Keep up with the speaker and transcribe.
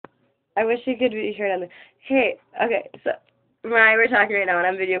I wish you could be heard on the. Hey, okay, so Mariah, we're talking right now, and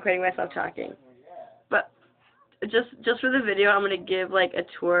I'm video recording myself talking. But just for the video, I'm gonna give like a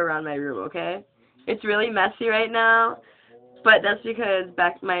tour around my room, okay? It's really messy right now, but that's because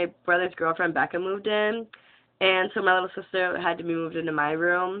my brother's girlfriend Becca moved in, and so my little sister had to be moved into my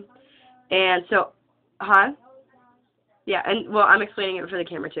room, and so, huh? Yeah, and well, I'm explaining it for the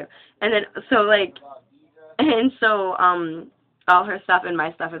camera too, and then so like, and so all her stuff and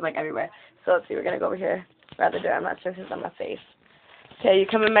my stuff is like everywhere. So let's see, we're gonna go over here. Rather do I'm not sure if it's on my face. Okay, you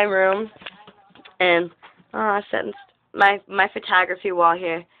come in my room, and sentence my photography wall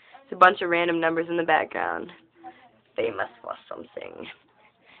here. It's a bunch of random numbers in the background. Famous for something.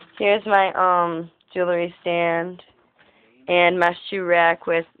 Here's my jewelry stand and my shoe rack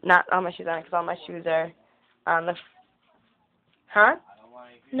with not all my shoes on it because all my shoes are on the. Huh?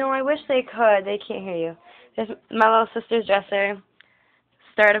 No, I wish they could. They can't hear you. There's my little sister's dresser.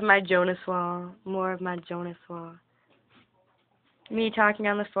 Start of my Jonas wall. More of my Jonas wall. Me talking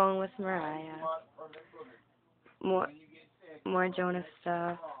on the phone with Mariah. More Jonas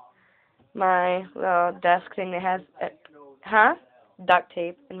stuff. My little desk thing that has, duct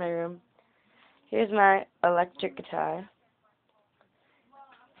tape in my room. Here's my electric guitar.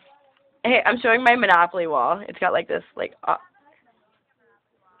 Hey, I'm showing my Monopoly wall. It's got like this,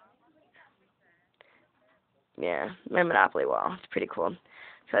 yeah, my Monopoly wall. It's pretty cool.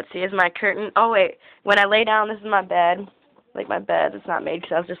 So let's see, here's my curtain. Oh, wait. When I lay down, this is my bed. Like my bed, it's not made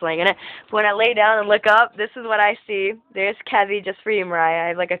because I was just laying in it. But when I lay down and look up, this is what I see. There's Kevy, just for you, Mariah. I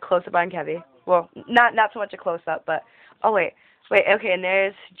have like a close-up on Kevy. Well, not so much a close-up, but, oh, wait, okay, and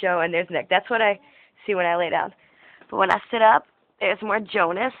there's Joe and there's Nick. That's what I see when I lay down. But when I sit up, there's more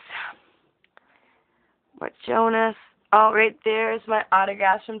Jonas. More Jonas. Oh, right there's my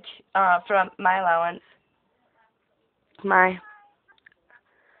autographs from my allowance. My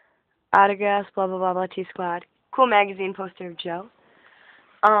autographs, blah, blah, blah, blah, T-Squad. Cool magazine poster of Joe.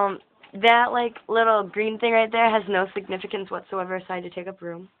 That, like, little green thing right there has no significance whatsoever aside to take up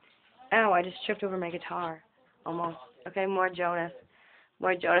room. Ow, I just tripped over my guitar. Almost. Okay, more Jonas.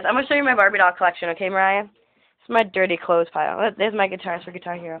 More Jonas. I'm going to show you my Barbie doll collection, okay, Mariah? It's my dirty clothes pile. There's my guitars for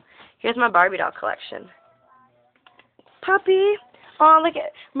Guitar Hero. Here's my Barbie doll collection. Puppy! Oh, look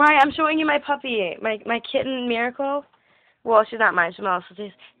at Mariah, I'm showing you my puppy. My kitten, Miracle. Well, she's not mine. She's my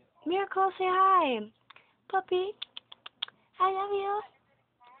else's. Miracle, say hi. Puppy, I love you.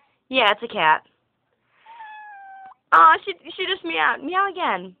 Yeah, it's a cat. Oh, she just meowed. Meow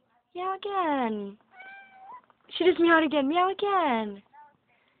again. Meow again. She just meowed again. Meow again.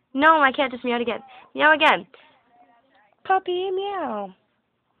 No, my cat just meowed again. Meow again. Puppy, meow.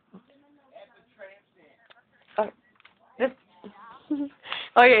 Oh, this.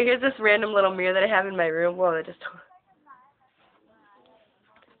 Oh yeah, here's this random little mirror that I have in my room. Whoa, that just.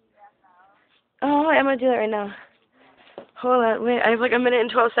 Oh, I'm gonna do that right now. Hold on, wait, I have like a minute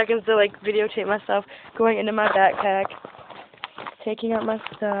and 12 seconds to like videotape myself going into my backpack, taking out my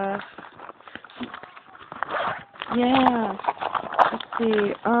stuff. Yeah. Let's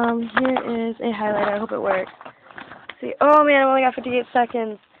see. Here is a highlighter. I hope it works. Let's see. Oh man, I've only got 58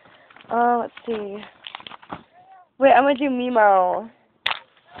 seconds. Let's see. Wait, I'm gonna do Meemo.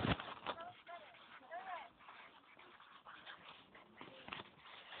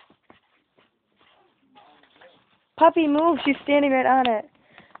 Puppy, move. She's standing right on it.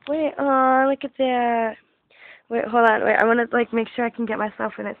 Wait, look at that. Wait, hold on. Wait, I want to, like, make sure I can get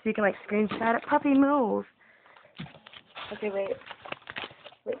myself in it so you can, like, screenshot it. Puppy, move. Okay, wait.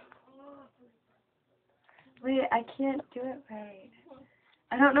 Wait, I can't do it right.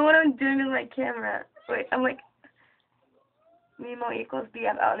 I don't know what I'm doing with my camera. Wait, I'm like, Meemo equals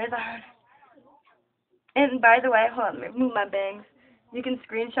BFL. There's a heart. And by the way, hold on, let me move my bangs. You can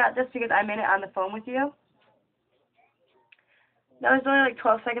screenshot this because I'm in it on the phone with you. Now there's only like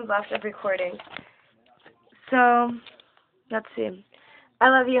 12 seconds left of recording. So, let's see. I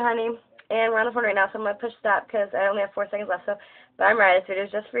love you, honey. And we're on the phone right now, so I'm going to push stop because I only have 4 seconds left. So, bye, Mariah. This video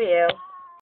is just for you.